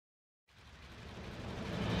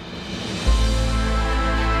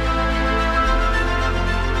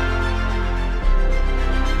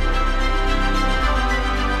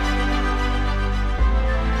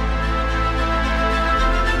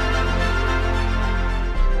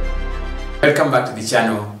Welcome back to the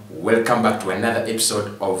channel. Welcome back to another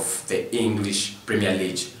episode of the English Premier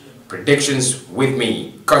League predictions with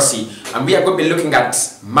me, Kosi, and we are going to be looking at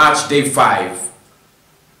match day 5.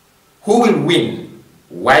 Who will win?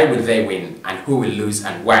 Why will they win? And who will lose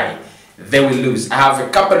and why they will lose? I have a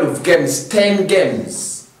couple of games, 10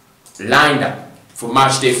 games lined up for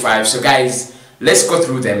match day 5. So guys, let's go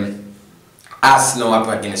through them. Arsenal up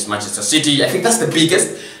against Manchester City. I think that's the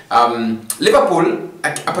biggest. Liverpool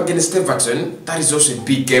up against Everton. That is also a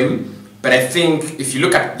big game. But I think if you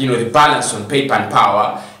look at the balance on paper and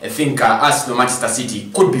power, I think Arsenal Manchester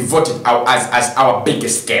City could be voted out as our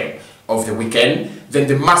biggest game of the weekend. Then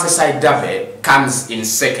the Merseyside derby comes in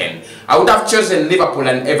second. I would have chosen Liverpool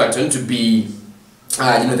and Everton to be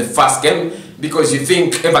the first game, because you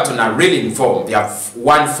think Everton are really in form. They have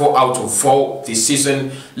won 4 out of 4 this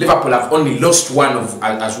season. Liverpool have only lost 1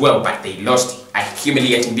 as well, but they lost a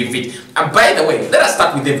humiliating defeat. And by the way, let us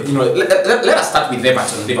start with let us start with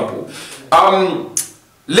Everton. Liverpool.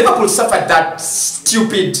 Liverpool suffered that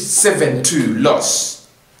stupid 7-2 loss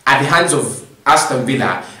at the hands of Aston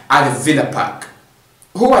Villa at the Villa Park.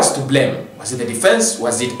 Who was to blame? Was it the defense?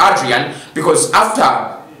 Was it Adrian? Because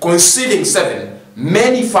after conceding 7,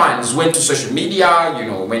 many fans went to social media,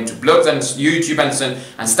 went to blogs and YouTube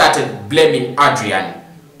and started blaming Adrian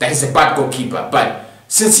that he's a bad goalkeeper. But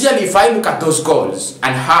sincerely, if I look at those goals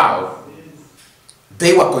and how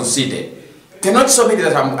they were conceded, they're not so many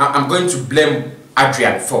that I'm going to blame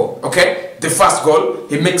Adrian for. Okay, the first goal,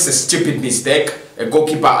 he makes a stupid mistake. A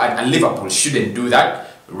goalkeeper at Liverpool shouldn't do that,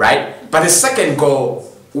 right? But the second goal,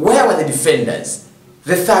 where were the defenders?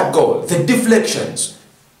 The third goal, the deflections.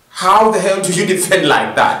 How the hell do you defend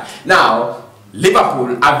like that? Now,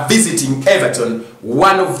 Liverpool are visiting Everton,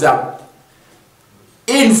 one of the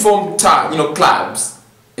informed clubs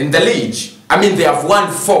in the league. I mean, they have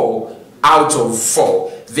won 4 out of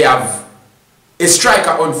 4. They have a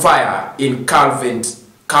striker on fire in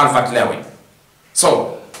Calvert-Lewin.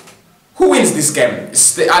 So, who wins this game?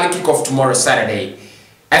 It's the early kickoff tomorrow, Saturday.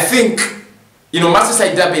 I think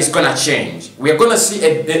Merseyside derby is gonna change. We are gonna see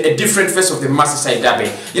a different face of the Merseyside derby.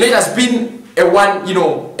 It has been a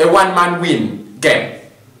one-man win game.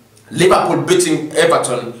 Liverpool beating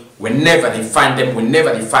Everton whenever they find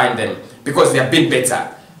them, because they have been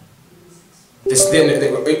better.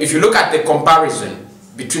 If you look at the comparison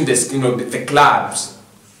between the clubs,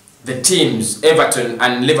 the teams, Everton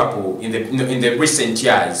and Liverpool in the recent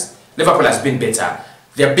years, Liverpool has been better.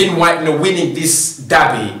 They have been winning this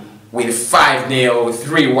derby with 5-0,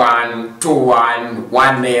 3-1, 2-1,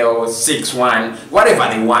 1-0, 6-1, whatever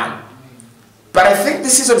they want. But I think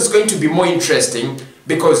this season is going to be more interesting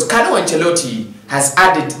because Carlo Ancelotti has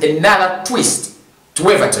added another twist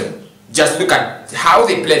to Everton. Just look at how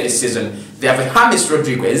they play this season. They have a James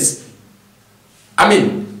Rodriguez. I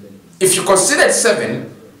mean, if you consider 7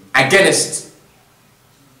 against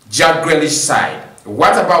Jack Grealish's side,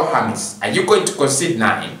 what about James? Are you going to concede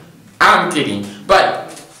 9? I'm kidding. But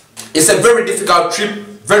it's a very difficult trip,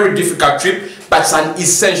 but it's an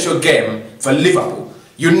essential game for Liverpool.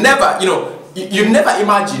 You never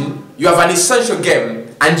imagine you have an essential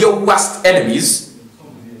game and your worst enemies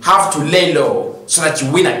have to lay low so that you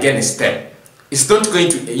win against them. It's not going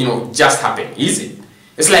to, just happen, is it?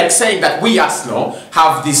 It's like saying that we Arsenal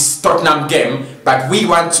have this Tottenham game, but we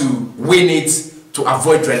want to win it to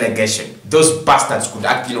avoid relegation. Those bastards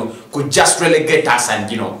could just relegate us and,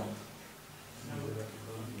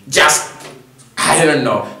 I don't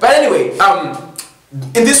know. But anyway,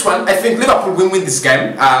 in this one, I think Liverpool will win this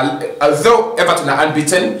game. Although Everton are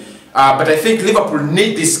unbeaten, but I think Liverpool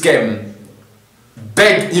need this game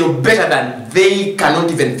better than they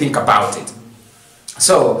cannot even think about it.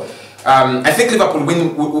 So I think Liverpool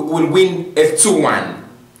will win a 2-1.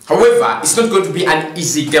 However, it's not going to be an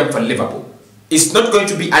easy game for Liverpool. It's not going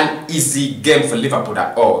to be an easy game for Liverpool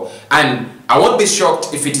at all. And I won't be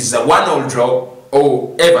shocked if it is a 1-1 draw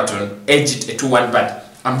or Everton edge it a 2-1, but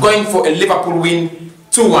I'm going for a Liverpool win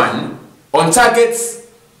 2-1. On targets,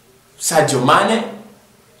 Sadio Mane.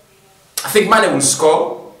 I think Mane will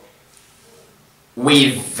score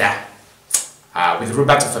with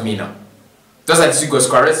Roberto Firmino. Those are the 2 goal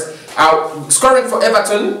scorers. Scoring for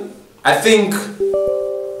Everton, I think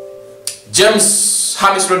James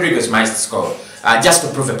Rodriguez might score. Just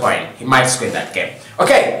to prove a point, he might score in that game.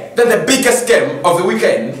 Okay, then the biggest game of the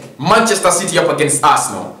weekend, Manchester City up against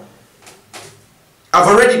Arsenal. I've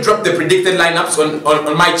already dropped the predicted lineups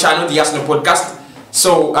on my channel, the Arsenal podcast.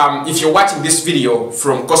 So if you're watching this video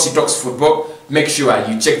from Kosi Talks Football, make sure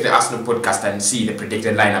you check the Arsenal podcast and see the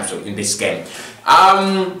predicted lineups in this game.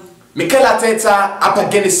 Mikel Arteta up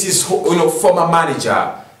against his former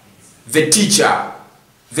manager, the teacher,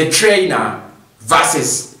 the trainer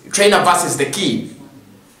versus the key.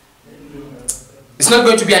 It's not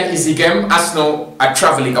going to be an easy game. Arsenal are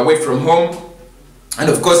traveling away from home, and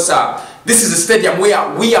of course this is a stadium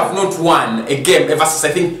where we have not won a game ever since,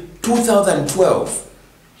 I think, 2012.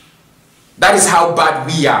 That is how bad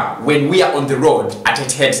we are when we are on the road at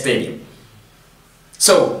Etihad Stadium.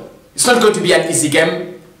 So it's not going to be an easy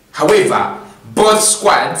game. However, both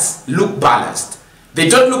squads look balanced. They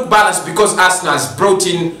don't look balanced because Arsenal has brought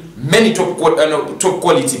in many top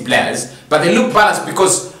quality players, but they look balanced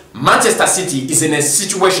because Manchester City is in a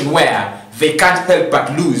situation where they can't help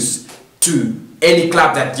but lose to any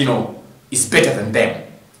club that, you know, is better than them.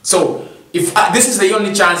 So if this is the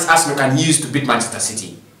only chance Arsenal can use to beat Manchester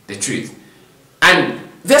City, the truth. And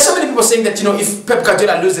there are so many people saying that, you know, if Pep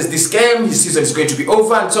Guardiola loses this game, his season is going to be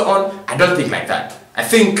over and so on. I don't think like that. I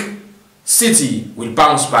think City will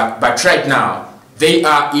bounce back, but right now they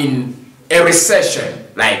are in a recession,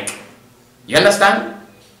 like, you understand?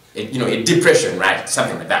 A depression, right?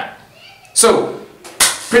 Something like that. So,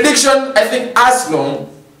 prediction, I think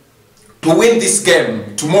Arsenal to win this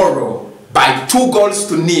game tomorrow by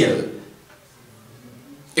 2-0.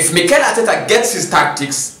 If Mikel Arteta gets his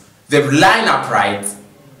tactics, they line up right,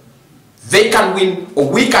 they can win, or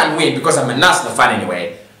we can win, because I'm an Arsenal fan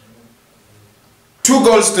anyway.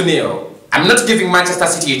 2-0. I'm not giving Manchester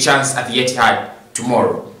City a chance at the Etihad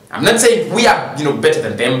tomorrow. I'm not saying we are, you know, better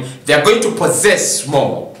than them. They are going to possess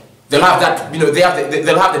more. They'll have that, you know,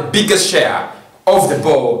 they'll have the biggest share of the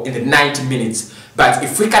ball in the 90 minutes. But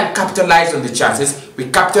if we can capitalize on the chances, we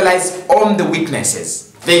capitalize on the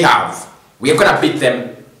weaknesses they have, we are going to beat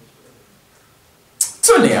them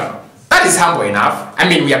 2-0. That is humble enough. I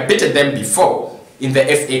mean, we have beaten them before in the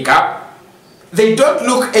FA Cup. They don't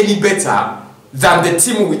look any better than the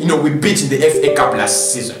team we beat in the FA Cup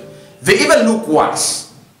last season. They even look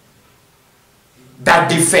worse. That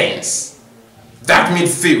defense, that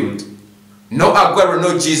midfield, no Aguero,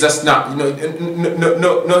 no Jesus,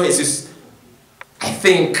 no Jesus. I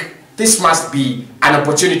think this must be an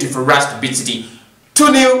opportunity for us to beat City.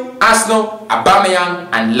 2-0, Arsenal, Aubameyang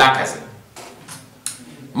and Lacazette.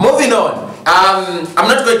 Moving on, I'm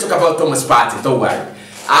not going to talk about Thomas Partey, don't worry.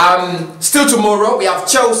 Still tomorrow, we have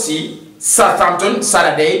Chelsea, Southampton,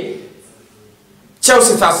 Saturday.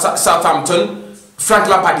 Chelsea, Southampton. Frank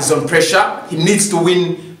Lampard is on pressure. He needs to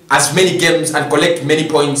win as many games and collect many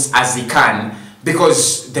points as he can,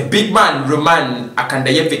 because the big man, Roman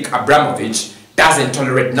Abramovich, doesn't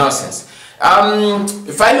tolerate nonsense.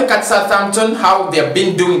 If I look at Southampton, how they have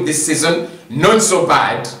been doing this season, not so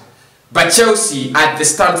bad. But Chelsea at the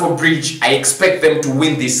Stamford Bridge, I expect them to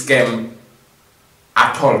win this game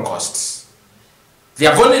at all costs. They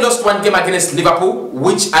have only lost one game against Liverpool,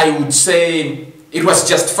 which I would say it was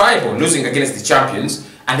justifiable, losing against the champions,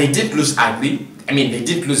 and they did lose ugly. I mean, they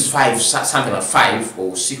did lose something like 5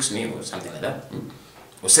 or 6-0 or something like that,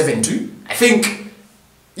 or 7-2. I think,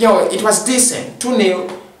 you know, it was decent, 2-0.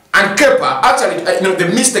 And Kepa, actually, the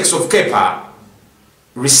mistakes of Kepa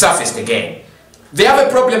resurfaced again. They have a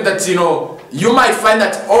problem that, you know, you might find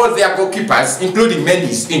that all their goalkeepers, including Mendy,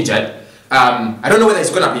 is injured. I don't know whether he's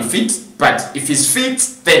going to be fit, but if he's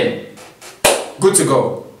fit, then good to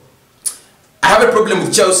go. I have a problem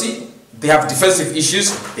with Chelsea. They have defensive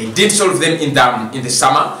issues. They did solve them in the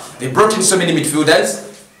summer. They brought in so many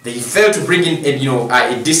midfielders. They failed to bring in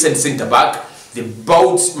a decent centre back. They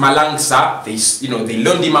bought Malangsa. They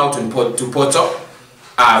loaned him out to Porto.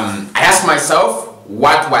 I asked myself,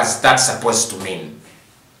 what was that supposed to mean?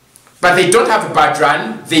 But they don't have a bad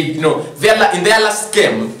run. They, in their last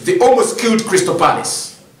game, they almost killed Crystal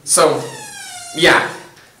Palace. So, yeah,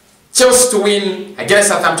 Chelsea to win against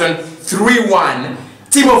Southampton 3-1.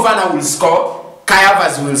 Timo Werner will score. Kai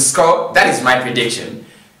Havertz will score. That is my prediction.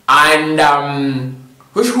 And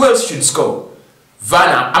who else should score?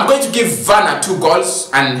 Werner. I'm going to give Werner 2 goals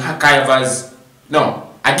and Kai Havertz.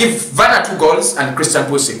 No, I give Werner 2 goals and Christian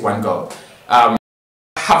Pulisic 1 goal.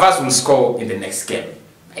 Havertz will score in the next game,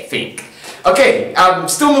 I think. Okay,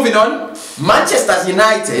 still moving on. Manchester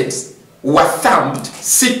United were thumped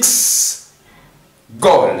 6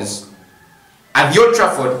 goals at the Old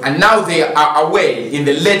Trafford, and now they are away in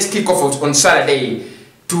the late kickoff on Saturday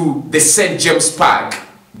to the St. James Park,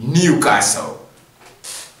 Newcastle.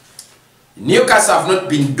 Newcastle have not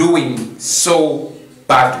been doing so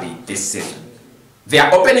badly this season. They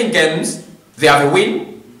are opening games, they have a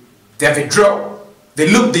win, they have a draw. They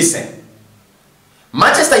look decent.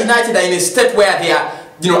 Manchester United are in a state where they are,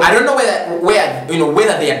 I don't know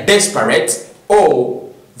whether they are desperate or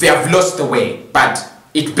they have lost the way. But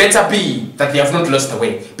it better be that they have not lost the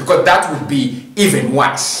way, because that would be even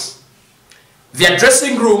worse. Their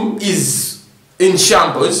dressing room is in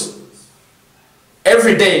shambles.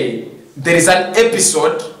 Every day there is an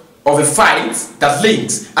episode of a fight that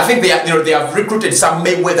links. I think they are, they have recruited some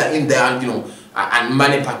Mayweather in there, and and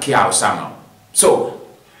Manny Pacquiao somehow. So,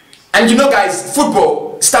 and guys,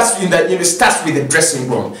 football starts starts with the dressing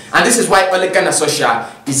room, and this is why Ole Gunnar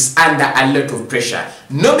Solskjaer is under a lot of pressure.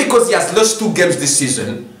 Not because he has lost 2 games this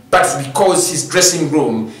season, but because his dressing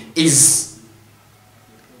room is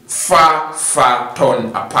far torn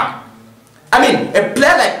apart. I mean, a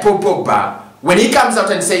player like Paul Pogba, when he comes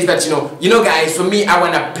out and says that, guys, for me, I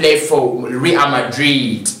want to play for Real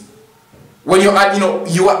Madrid. When you're at,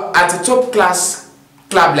 you are at a top class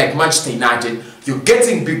club like Manchester United, you're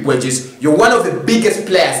getting big wages, you're one of the biggest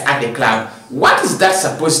players at the club. What is that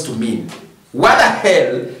supposed to mean? What the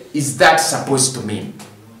hell is that supposed to mean?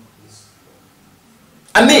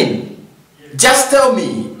 I mean, just tell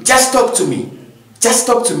me, just talk to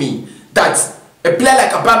me that a player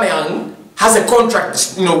like Aubameyang has a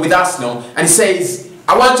contract, with Arsenal, and he says,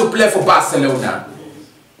 I want to play for Barcelona.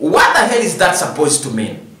 What the hell is that supposed to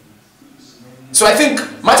mean? So I think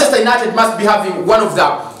Manchester United must be having one of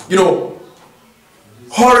the,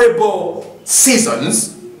 horrible season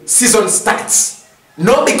starts.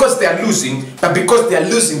 Not because they are losing, but because they are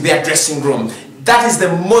losing their dressing room. That is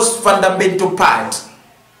the most fundamental part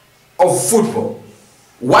of football.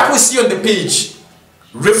 What we see on the pitch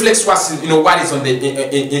reflects what is on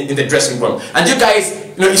in the dressing room. And you guys,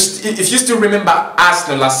 if you still remember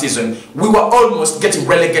Arsenal last season, we were almost getting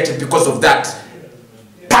relegated because of that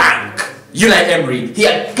punk Unai Emery. He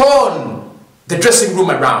had torn the dressing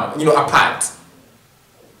room around, apart.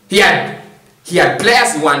 He had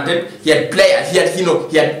players he wanted. He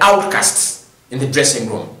had outcasts in the dressing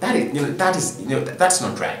room. That's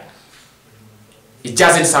not right. It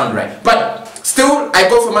doesn't sound right. But still, I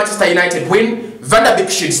go for Manchester United win. Van der Beek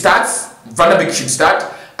should start.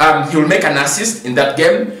 He will make an assist in that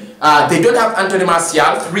game. They don't have Anthony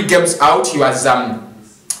Martial. 3 games out. He was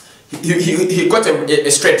he got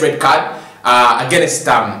a straight red card against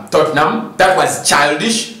Tottenham. That was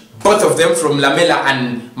childish. Both of them, from Lamela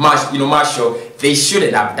and Martial, they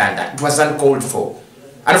shouldn't have done that. It was uncalled for.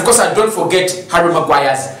 And of course, I don't forget Harry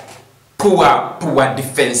Maguire's poor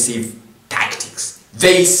defensive tactics.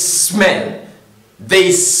 They smell.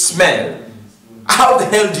 How the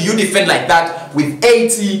hell do you defend like that with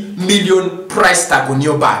 80 million price tag on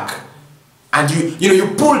your back? And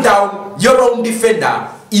you pull down your own defender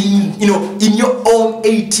in your own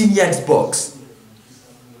 18 yards box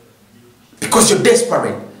because you're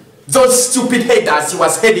desperate. Those stupid headers he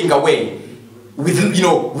was heading away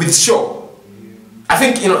with Shaw. I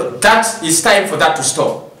think that is time for that to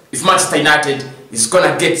stop. If Manchester United is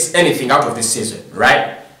gonna get anything out of this season,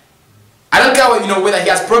 right? I don't care whether he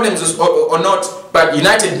has problems or not, but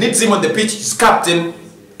United needs him on the pitch. He's captain,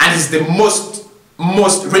 and he's the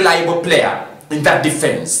most reliable player in that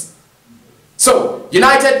defense. So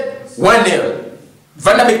United 1-0.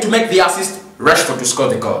 Van der Beek to make the assist, Rashford to score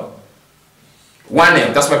the goal.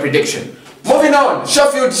 1-0. That's my prediction. Moving on,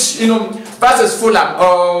 Sheffield, versus Fulham.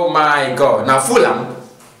 Oh my God! Now Fulham,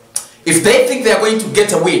 if they think they are going to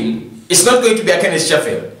get a win, it's not going to be against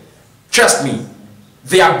Sheffield. Trust me.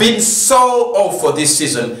 They have been so awful this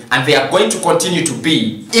season, and they are going to continue to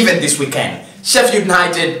be even this weekend. Sheffield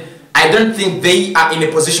United, I don't think they are in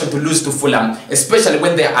a position to lose to Fulham, especially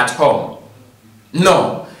when they are at home.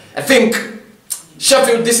 No, I think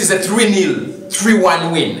Sheffield, this is a 3-0,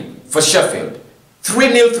 3-1 win for Sheffield.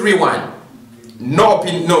 3-0, 3-1.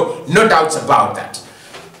 No doubts about that.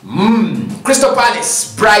 Crystal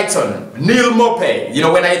Palace, Brighton, Neil Maupay.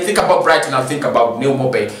 When I think about Brighton, I think about Neil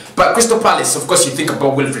Maupay. But Crystal Palace, of course, you think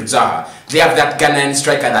about Wilfried Zaha. They have that Ghanaian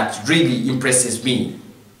striker that really impresses me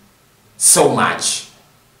so much.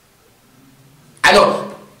 I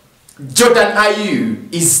know Jordan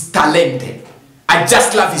Ayew is talented. I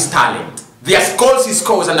just love his talent. There's goals he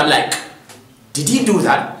scores, and I'm like, did he do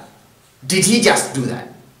that? Did he just do that?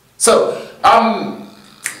 So,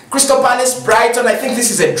 Crystal Palace, Brighton, I think this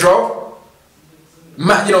is a draw.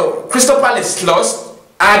 Crystal Palace lost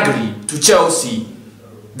ugly to Chelsea.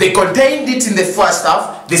 They contained it in the first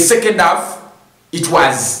half. The second half, it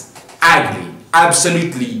was ugly.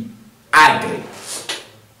 Absolutely ugly.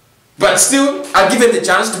 But still, I'll give them the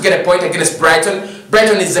chance to get a point against Brighton.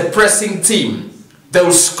 Brighton is a pressing team. They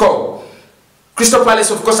will score. Crystal Palace,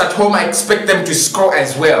 of course, at home, I expect them to score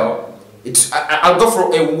as well. I'll go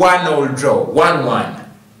for a 1-0 draw. 1-1.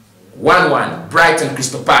 1-1. Brighton,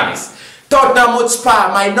 Crystal Palace. Tottenham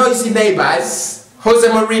Hotspur, my noisy neighbors, Jose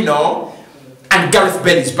Mourinho and Gareth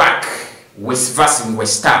Bale is back versus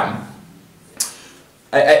West Ham.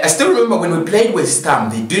 I still remember when we played West Ham,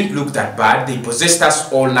 they didn't look that bad. They possessed us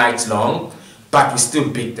all night long. but we still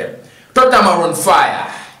beat them. Tottenham are on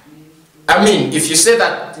fire. I mean, if you say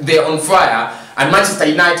that they're on fire and Manchester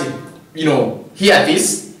United, you know, hear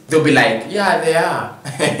this, they'll be like, yeah, they are.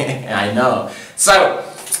 I know. So,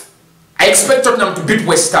 I expect Tottenham to beat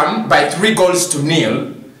West Ham by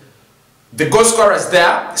 3-0. The goal scorers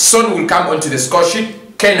there, Son will come onto the score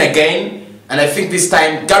sheet, Kane again, and I think this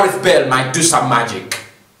time Gareth Bale might do some magic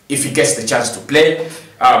if he gets the chance to play.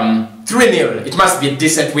 3-0, it must be a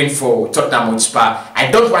decent win for Tottenham Hotspur. I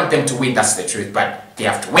don't want them to win, that's the truth, but they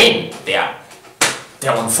have to win. They're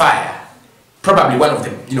on fire. Probably one of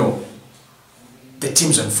them, you know, the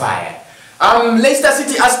team's on fire. Leicester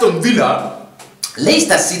City, Aston Villa.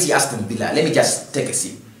 Leicester City, Aston Villa. Let me just take a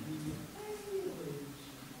sip.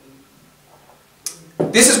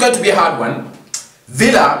 This is going to be a hard one.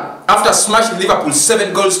 Villa, after smashing Liverpool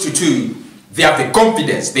 7-2, they have the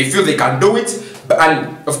confidence. They feel they can do it.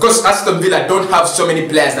 And of course, Aston Villa don't have so many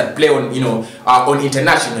players that play on, you know, on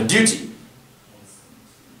international duty.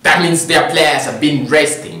 That means their players have been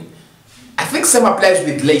resting. I think some are players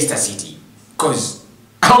with Leicester City. Because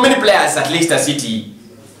how many players at Leicester City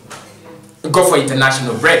go for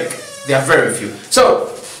international break? There are very few. So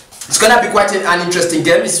it's gonna be quite an interesting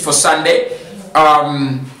game. It's for Sunday.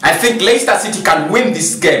 I think Leicester City can win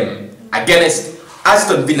this game against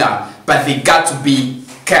Aston Villa, but they got to be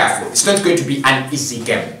careful. It's not going to be an easy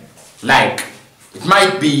game. Like, it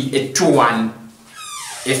might be a 2-1,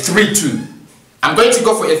 a 3-2. I'm going to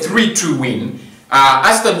go for a 3-2 win.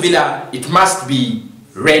 Aston Villa, it must be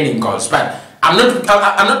raining goals, but I'm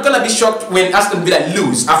not gonna be shocked when Aston Villa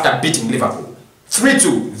lose after beating Liverpool.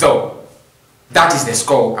 3-2 though. That is the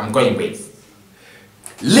score I'm going with.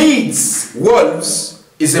 Leeds Wolves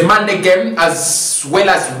is a Monday game, as well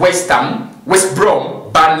as West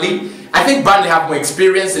Brom, Burnley. I think Burnley have more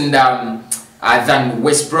experience in, than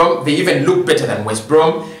West Brom. They even look better than West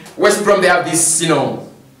Brom. West Brom, they have this, you know,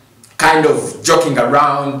 kind of joking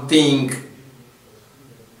around thing.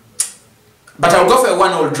 But I'll go for a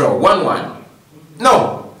 1-1 draw. 1-1.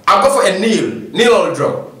 No, I'll go for a nil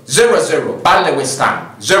draw. 0-0. Burnley West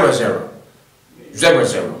Ham. 0-0.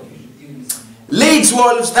 0-0. Leeds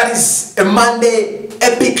Wolves, that is a Monday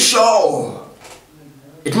epic show.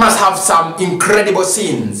 It must have some incredible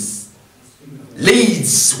scenes.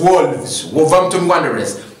 Leeds Wolves, Wolverhampton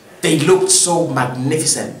Wanderers, they looked so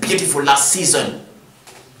magnificent, beautiful last season.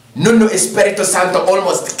 Nuno Espirito Santo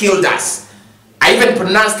almost killed us. I even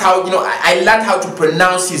pronounced how, you know, I learned how to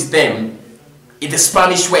pronounce his name in the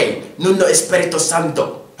Spanish way. Nuno Espirito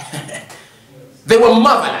Santo. They were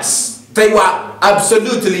marvelous. They were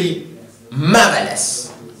absolutely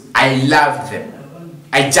marvelous. I loved them.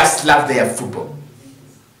 I just love their football.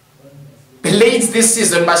 The Leeds this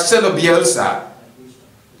season, Marcelo Bielsa,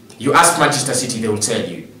 you ask Manchester City, they will tell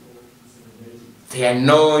you, they are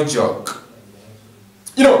no joke.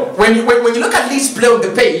 You know, when you look at Leeds play on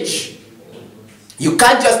the page, you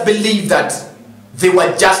can't just believe that they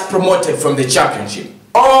were just promoted from the championship.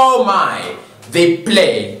 Oh my, they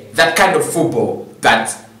play that kind of football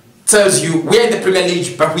that tells you we're in the Premier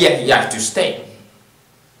League, but we are here to stay.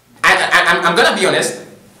 I'm gonna be honest,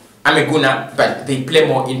 I'm a Gunner, but they play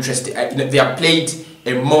more interesting. They have played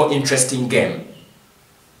a more interesting game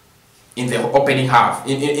in the opening half,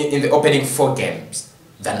 in the opening 4 games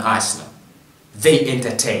than Arsenal. They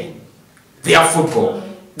entertain. They are football.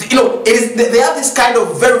 You know, they have this kind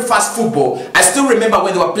of very fast football. I still remember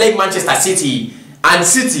when they were playing Manchester City, and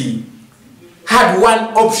City had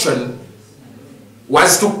one option,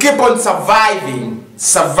 was to keep on surviving.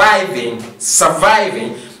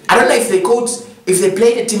 I don't know if they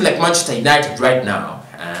played a team like Manchester United right now.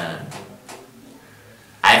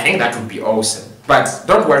 I think that would be awesome. But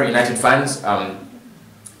don't worry, United fans.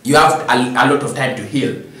 You have a lot of time to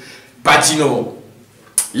heal. But you know,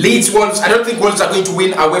 Leeds Wolves, I don't think Wolves are going to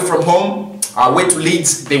win away from home. Away to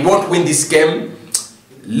Leeds, they won't win this game.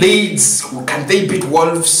 Leeds, can they beat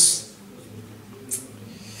Wolves?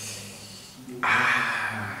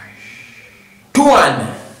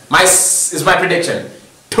 2-1 is my prediction.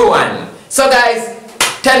 2-1. So guys,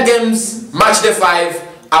 10 games, match day 5.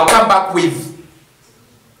 I'll come back with,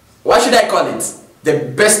 what should I call it?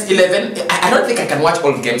 The best 11. I don't think I can watch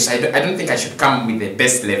all games. I don't think I should come with the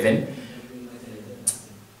best 11.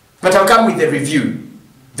 But I'll come with the review.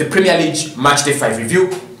 The Premier League match day 5 review.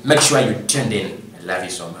 Make sure you tuned in. I love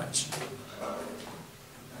you so much.